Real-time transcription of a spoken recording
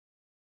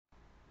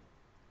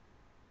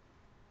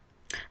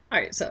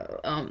Alright, so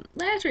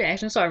last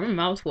reaction. Sorry, my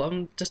mouth's full.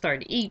 I'm just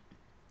starting to eat.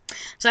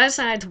 So I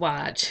decided to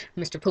watch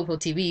Mr. Popo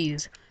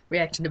TV's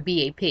reaction to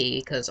B.A.P.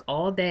 because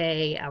all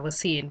day I was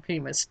seeing pretty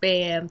much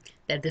spam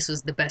that this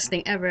was the best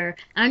thing ever.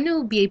 I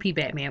knew B.A.P.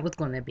 Batman was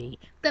going to be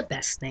the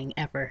best thing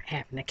ever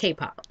happened to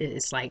K-pop.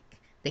 It's like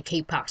the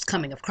K-pop's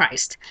coming of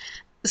Christ.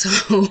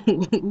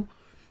 So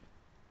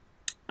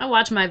I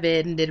watched my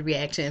vid and did a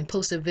reaction,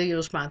 posted a video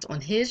response on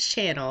his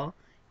channel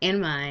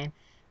and mine,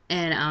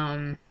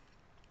 and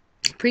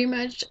pretty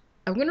much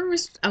I'm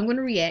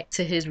gonna react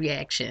to his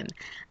reaction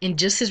and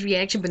just his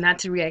reaction, but not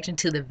to reaction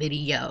to the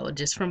video,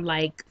 just from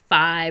like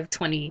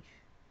 5:57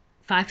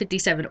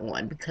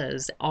 on,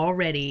 because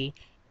already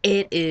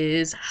it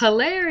is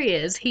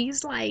hilarious.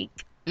 He's like,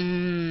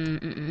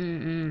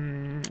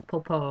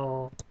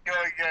 Popo. Yo,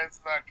 yes,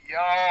 like,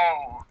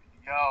 yo.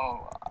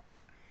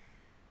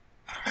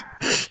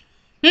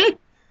 He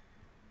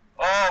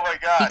Oh my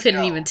God,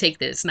 couldn't even yo. take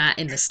this, not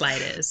in You, the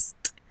slightest.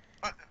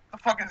 what the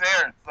fuck is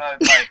there, son?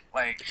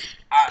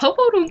 I,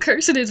 Popo don't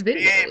curse in his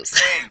B.A.P. videos.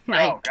 Yo,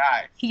 Like,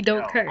 guys, he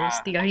don't yo. curse.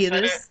 Do y'all I've hear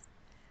said it this?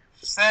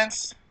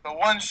 since the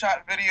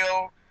one-shot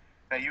video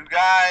that you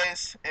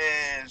guys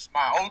is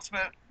my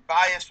ultimate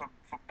bias for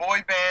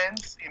boy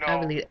bands, I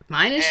believe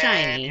mine is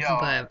And shiny, yo,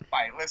 but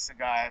like, listen,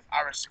 guys,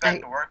 I respect I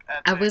the work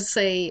I ethic. would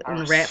say I on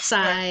the rap respect the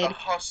side,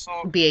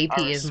 hustle. I BAP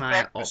is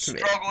my respect the ultimate.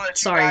 struggle that you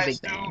Sorry, guys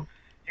big do. man.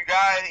 You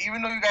guys,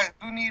 even though you guys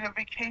do need a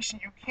vacation,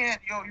 you can't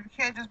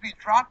just be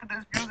dropping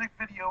this music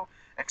video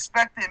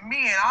expecting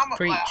me. And I'm like,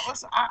 Preach.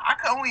 listen, I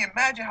can only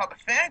imagine how the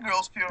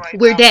fangirls feel right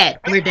We're now. dead.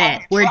 They We're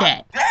dead. probably We're dropped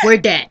dead. dead. We're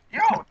dead. Yo,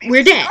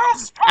 We're these dead.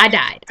 girls is I probably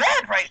died.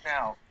 dead right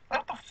now.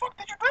 What the fuck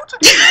did you do to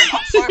them?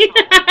 I'm sorry for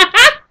the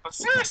language, but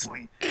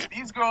seriously,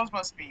 these girls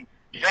must be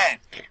dead.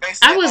 They I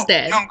said, was oh,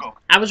 dead. Jungkook,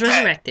 I was dead.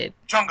 resurrected.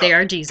 They Jungkook,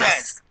 are dead.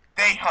 Jesus.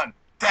 Daehyun,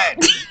 dead.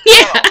 Yeah.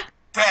 Yellow,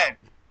 dead.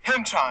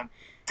 Himchan,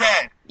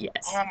 dead. Yes.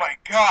 Oh my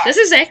God. That's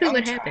exactly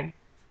what Youngjae, happened.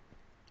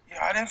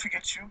 yeah, I didn't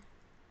forget you.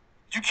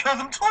 You killed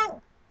him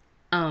too.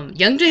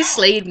 Young Jay Yo,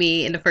 slayed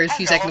me in the first I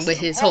few think I seconds lost with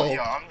in the his moment, whole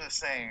yo. I'm just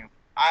saying.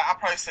 I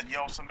probably said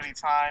yo so many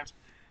times.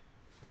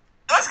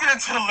 Let's get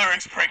into the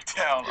lyrics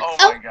breakdown. Oh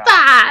oh my God.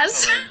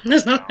 Let's get into the boss. lyrics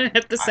That's all breakdown. I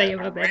have to say I'm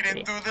about that reading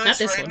video. through Not this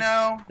this right one.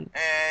 now,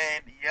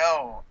 and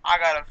yo, I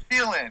got a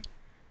feeling.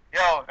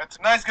 Yo, that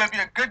tonight's gonna be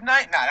a good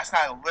night. Nah, that's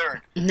not a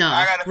lyric. I No,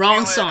 got a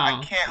wrong feeling I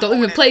song. can't Don't hold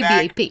even it play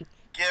back. BAP.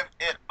 Give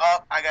it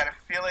up. I got a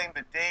feeling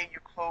the day you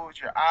close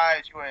your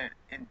eyes, you are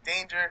in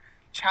danger.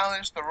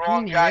 Challenge the You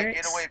wrong reading guy, get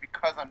lyrics? away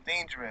because I'm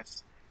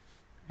dangerous.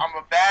 I'm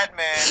a bad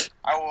man.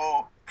 I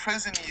will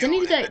prison Then you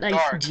he in the got like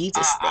dark.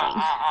 Jesus thing.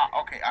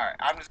 Okay, alright.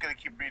 I'm just gonna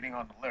keep reading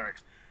on the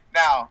lyrics.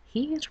 Now,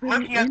 He is really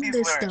looking at in these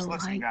this lyrics, though.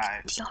 listen, Like,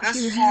 guys. do y'all This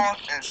hear him?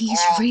 song is He's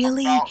all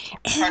really about in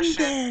oppression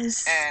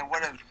this. and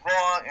what is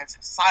wrong in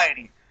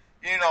society.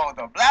 You know,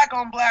 the black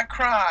on black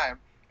crime.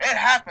 It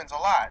happens a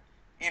lot.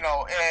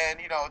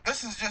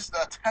 This is just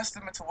a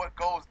testament to what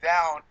goes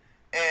down.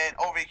 And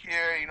over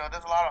here,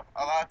 there's a lot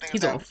of things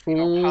He's on that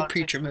full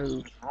preacher politicians do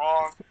mode. is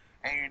wrong,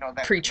 and that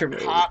the Preacher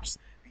mode. cops,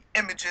 the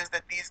images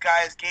that these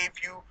guys gave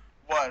you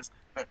was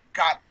the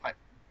god like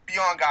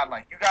beyond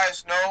godlike. You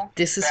guys know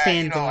This is that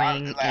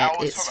fanboying I at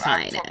always its talk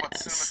about the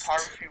finest.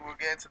 cinematography. We'll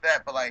get into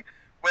that, but like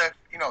with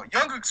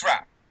Jungkook's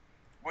rap,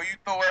 where you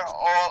throw it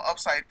all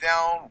upside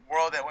down,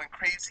 world that went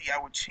crazy,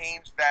 I would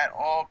change that.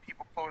 All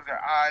people close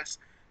their eyes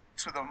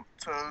to the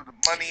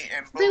money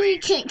and Really,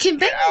 bullies. can Get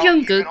Bang out,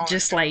 even Jungkook on the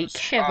just like news.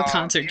 have a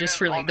concert Even just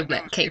for like on the the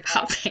black news,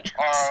 K-pop people fans?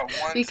 are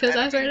one's Because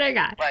I swear to enemy.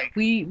 that guy, Like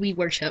we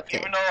worship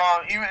him.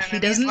 even He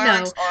and these doesn't know.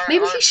 lyrics aren't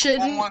Maybe he aren't the full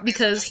shouldn't ones. These are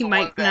because just he the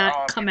ones might that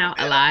not come people out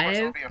did. Of course,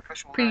 it'll alive. be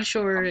official Pretty lyrics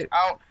when it comes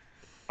sure, out.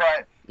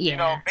 But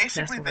yeah, that's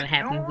basically what's the gonna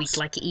happen. Weak news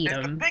like is the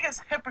Edom.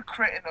 biggest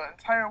hypocrite in the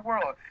entire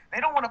world. They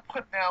don't want to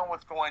put down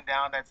what's going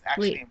down that's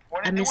actually Wait, I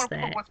important. They missed want to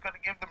put that. what's going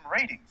to give them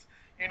ratings.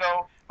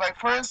 Like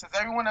for instance,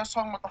 everyone that's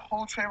talking about the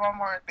whole Trayvon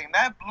Martin thing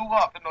that blew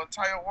up in the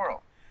entire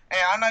world. And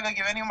I'm not gonna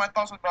give any of my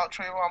thoughts about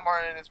Trayvon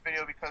Martin in this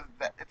video because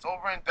it's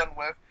over and done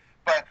with.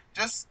 But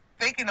just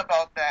thinking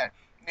about that,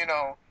 you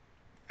know,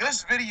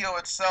 this video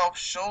itself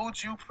showed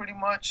you pretty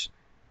much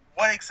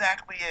what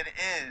exactly it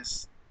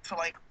is to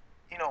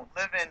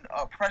live in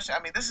oppression.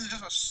 I mean, this is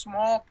just a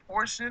small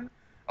portion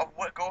of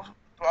what goes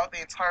throughout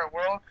the entire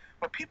world.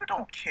 But people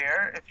don't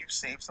care if you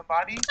save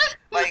somebody.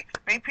 Like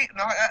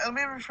no, let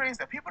me rephrase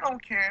that. People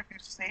don't care if you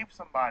save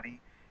somebody.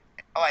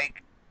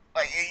 Like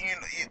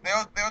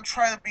they'll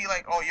try to be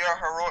like, oh, you're a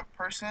heroic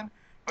person,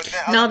 but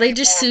then other No, they people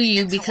just on sue the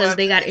you because interwebs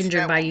they and got the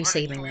injured internet by will you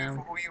saving ridicule you for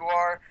them. who you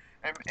are,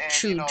 and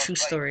True like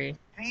story.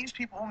 these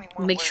people only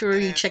want Make what sure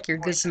you is check your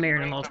Good going to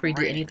Samaritan bring laws them before you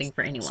do anything ratings.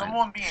 for anyone.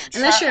 Someone being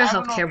Unless trapped. you're a I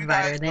don't know healthcare if you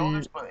provider, guys know then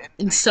this, but in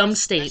in the some U.S.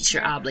 this states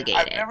you're year, I've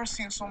obligated. never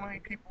seen so many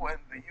people in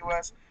the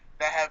U.S.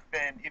 that have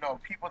been,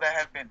 people that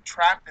have been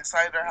trapped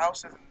inside their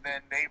houses and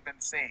then they've been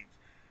saved.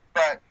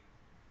 But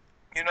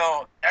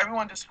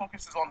everyone just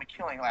focuses on the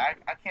killing. Like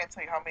I can't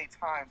tell you how many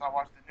times I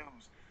watch the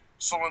news.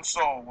 So and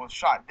so was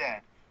shot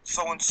dead.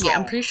 So and Yeah,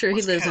 I'm so pretty sure he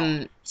was lives killed.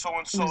 in, So and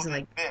what so is it, did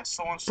like this.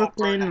 So and so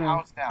burned the Brooklyn or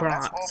house down.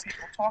 That's all Bronx.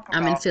 people talk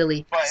I'm in about.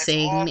 Philly. But it's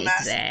Same all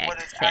masking what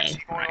exact is thing,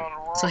 actually going right?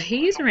 on in So in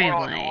he's the world and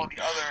all rambling,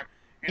 the other,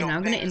 and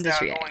I'm gonna things end that this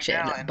are going reaction,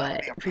 down and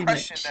but the pretty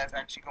oppression much that's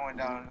actually going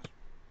down.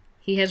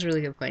 he has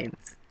really good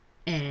points.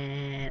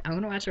 And I'm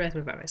gonna watch the rest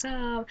of it by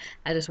myself.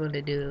 I just wanted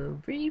to do a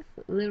brief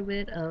little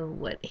bit of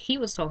what he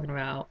was talking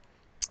about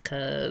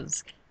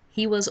because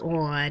he was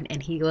on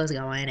and he was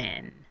going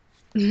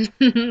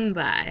in.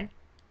 Bye.